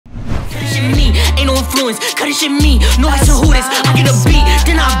influence. Cut this shit me, no I to who this. I get a beat,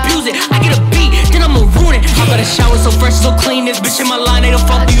 then I abuse it. I get a beat, then I'ma ruin it. I better shower so fresh, so clean. This bitch in my line, ain't the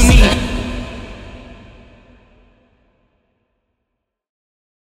fuck do you need?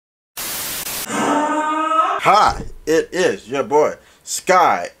 Hi, it is your boy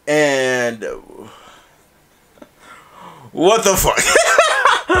Sky, and what the fuck?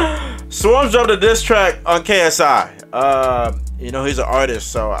 Swarmz dropped a diss track on KSI. You know, he's an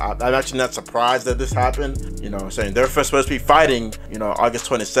artist, so I'm actually not surprised that this happened. You know what I'm saying? They're supposed to be fighting, you know, August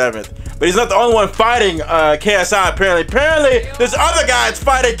 27th. But he's not the only one fighting KSI, apparently. Apparently, this other guy is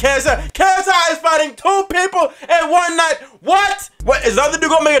fighting KSI. KSI is fighting 2 people in one night. What? What, is the other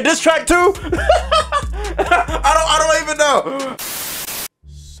dude gonna make a diss track too? I don't even know.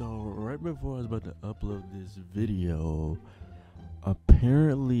 So right before I was about to upload this video,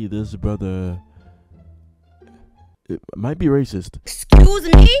 apparently this brother, it might be racist. Excuse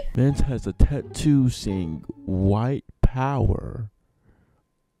me? Vince has a tattoo saying white power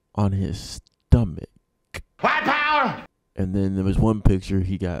on his stomach. White power! And then there was one picture,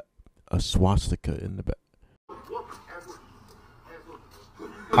 he got a swastika in the back.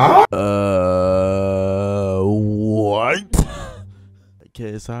 Huh? What?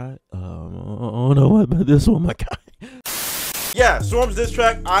 KSI? I don't know what about this one, my guy. Yeah, Swarmz diss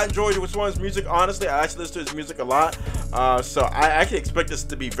track. I enjoyed it with Swarmz music. Honestly, I actually listen to his music a lot. So I actually expect this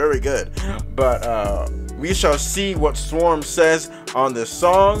to be very good. But we shall see what Swarmz says on this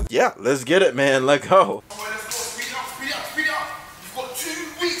song. Yeah, let's get it, man. Let's go. Speed up, speed up, speed up. You've got 2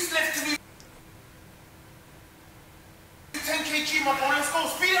 weeks left to do 10 kg, my boy. Let's go.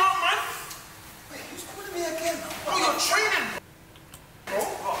 Speed up, man. Wait, who's calling me again? Oh, you're training. Bro,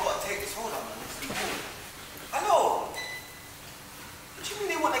 I've got to take this. Hold on, man. I know. What do you mean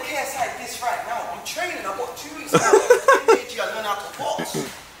they want the KSI this right now? I'm training. I've got 2 weeks left. 10 kg, I learn how to box.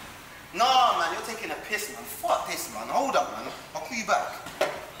 Nah, man, you're taking a piss, man. Fuck this, man. Hold up, man. I'll call you back.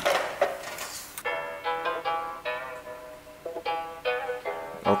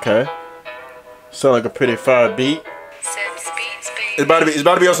 Okay. Sound like a pretty fire beat. It's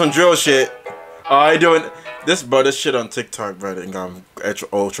about to be on some drill shit. I doing this, bro. This shit on TikTok, bro. And gone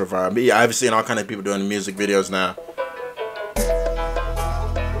ultra viral. I've seen all kind of people doing music videos now.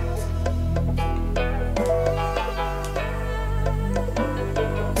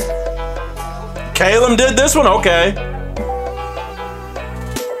 Caleb did this one, okay.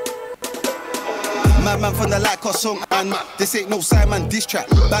 Man from the like or song, and this ain't no Simon diss track.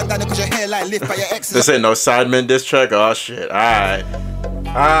 Bandana cause your hairline lift by your exes. This ain't no Sidemen diss track. Oh shit. Alright.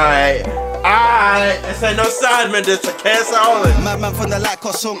 Alright. Alright. This ain't no Sidemen diss track. KSI only. Man from the like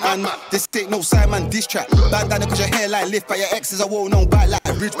or song, and this ain't no Simon diss track. Bandana cause your hairline lift by your exes. I won't know back like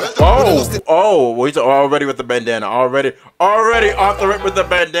Ridgeback. Oh, he's already with the bandana. Already off the rip with the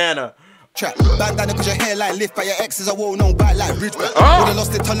bandana. Trap. Bandana cause your hairline lift by your exes. I won't know back like Ridgeback. Would've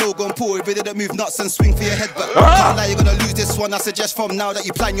lost it to Logan Paul if it didn't move nuts and swing for your head back. Can't lie, you're gonna lose this one. I suggest from now that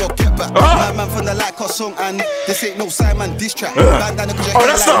you plan your get back. Man from the like or song, and this ain't no Simon diss track. Bandana cause your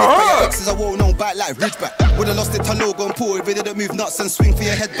hairline lift by your exes. I won't know back like Ridgeback. Would've lost it to Logan Paul if it didn't move nuts and swing for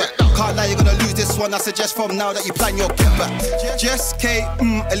your head back. Can't lie, you're gonna lose this one. I suggest from now that you plan your get back. Jess, K,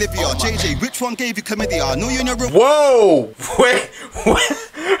 Olivia, JJ, which one gave you chlamydia? Know you in your room. Whoa! Wait, what?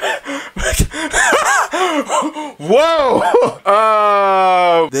 Whoa!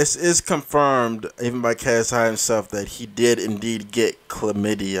 This is confirmed even by KSI himself that he did indeed get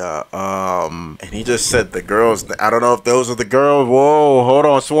chlamydia. And he just said the girls. I don't know if those are the girls. Whoa, hold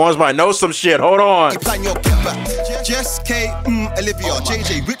on. Swarmz might know some shit. Hold on. Jess, K, Olivia,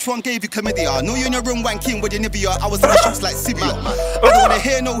 JJ, which one gave you chlamydia? Know you in your room wanking with your Nivea. I was in the shops like Sibia. I don't wanna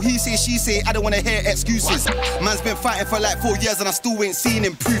hear no he say, she say. I don't wanna hear excuses. Man's been fighting for like 4 years and I still ain't seen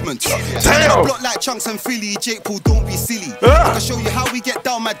improvements. Damn. Block like Chunks and Philly. Jake Paul, don't be silly. I can show you how we get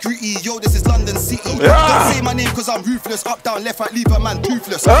down mad gritty. Yo, this is London City. Don't say my name cause I'm ruthless. Up, down, left, right, leave a man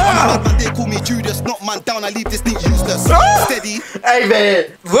toothless. I'm a mad man, they call me Judas. Not man down, I leave this thing useless. Steady. Hey man,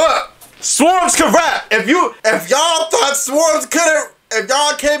 look, Swarmz can rap. If y'all thought Swarmz couldn't, if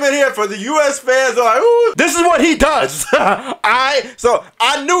y'all came in here for the US fans, are like, ooh, this is what he does. So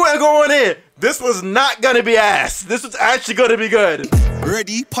I knew it going in. This was not gonna be ass. This was actually gonna be good.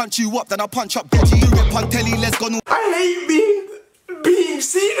 Ready, punch you up, then I'll punch up Deji. Rip on telly, let's go. I hate being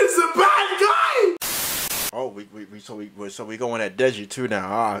seen as a bad guy. Oh, so we going at Deji too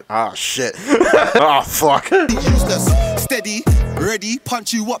now. Ah shit. Oh fuck. Useless, steady, ready,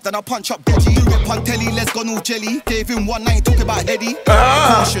 punch you up, then I'll punch up Deji. Rip on telly, let's go no jelly. Gave him one night, talk about Heady.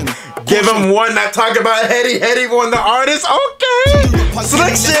 Caution. Give him one that talk about Heady. Heady won the artist. Okay.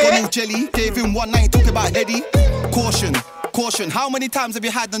 Slick shit. Jelly. Gave him one night, talk about Heady. Caution. Caution, how many times have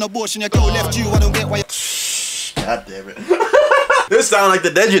you had an abortion? Your girl left you, I don't get why you... God damn it. This sound like the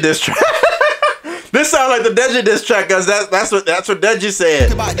Deji diss track. This sound like the Deji diss track, cause that's what Deji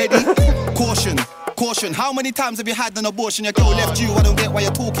said. About Eddie. Caution, how many times have you had an abortion? Your girl left you, I don't get why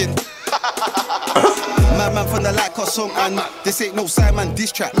you're talking. Man from the like or song, and this ain't no Simon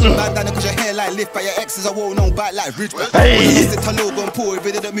diss track. Man down cause your hair like lift, but your ex is a well-known bite like Ridgeback. When you lost it to logo and pull, if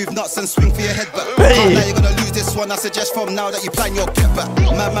you didn't move nuts and swing for your head back. Now you're gonna lose this one, I suggest from now that you plan your get back.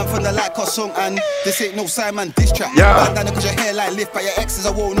 Man from the like or song, and this ain't no Simon diss track. Man down cause your hair like lift, but your ex is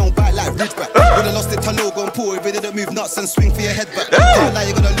a well-known bite like Ridgeback. When you lost it to logo and pull, if you didn't move nuts and swing for your head back. Now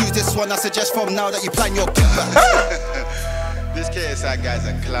you're gonna lose this one, I suggest from now that you plan your get back. This KSI guy's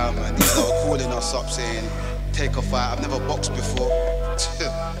a clown, man. He's not calling us up saying, take a fight, I've never boxed before.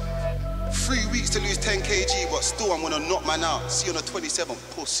 3 weeks to lose 10 kg, but still I'm gonna knock man out. See you on the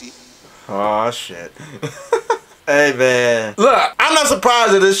 27th, pussy. Oh shit. Hey man. Look, I'm not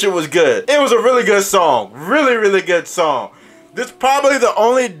surprised that this shit was good. It was a really good song. Really, really good song. This is probably the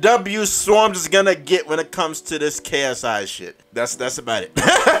only W Swarmz is gonna get when it comes to this KSI shit. That's about it.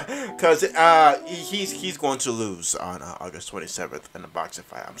 Cause he's going to lose on August 27th in the boxing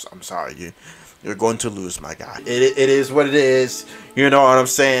fight. I'm sorry, you're going to lose, my guy. It is what it is. You know what I'm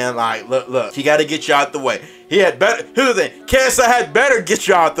saying? Like, look, he got to get you out the way. He had better. Here's the thing, KSI had better get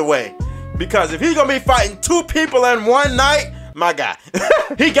you out the way, because if he's gonna be fighting 2 people in one night, my guy,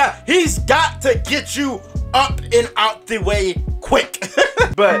 he's got to get you up and out the way quick.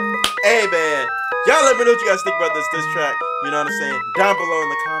 But hey man, y'all let me know what you guys think about this track. You know what I'm saying? Down below in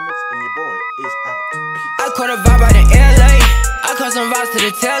the comments, and your boy is out. Peace. I caught a vibe out in LA. I caught some vibes to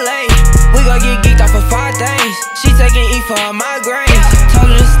the tail. We gon' get geeked off for 5 days. She taking E for a migraine.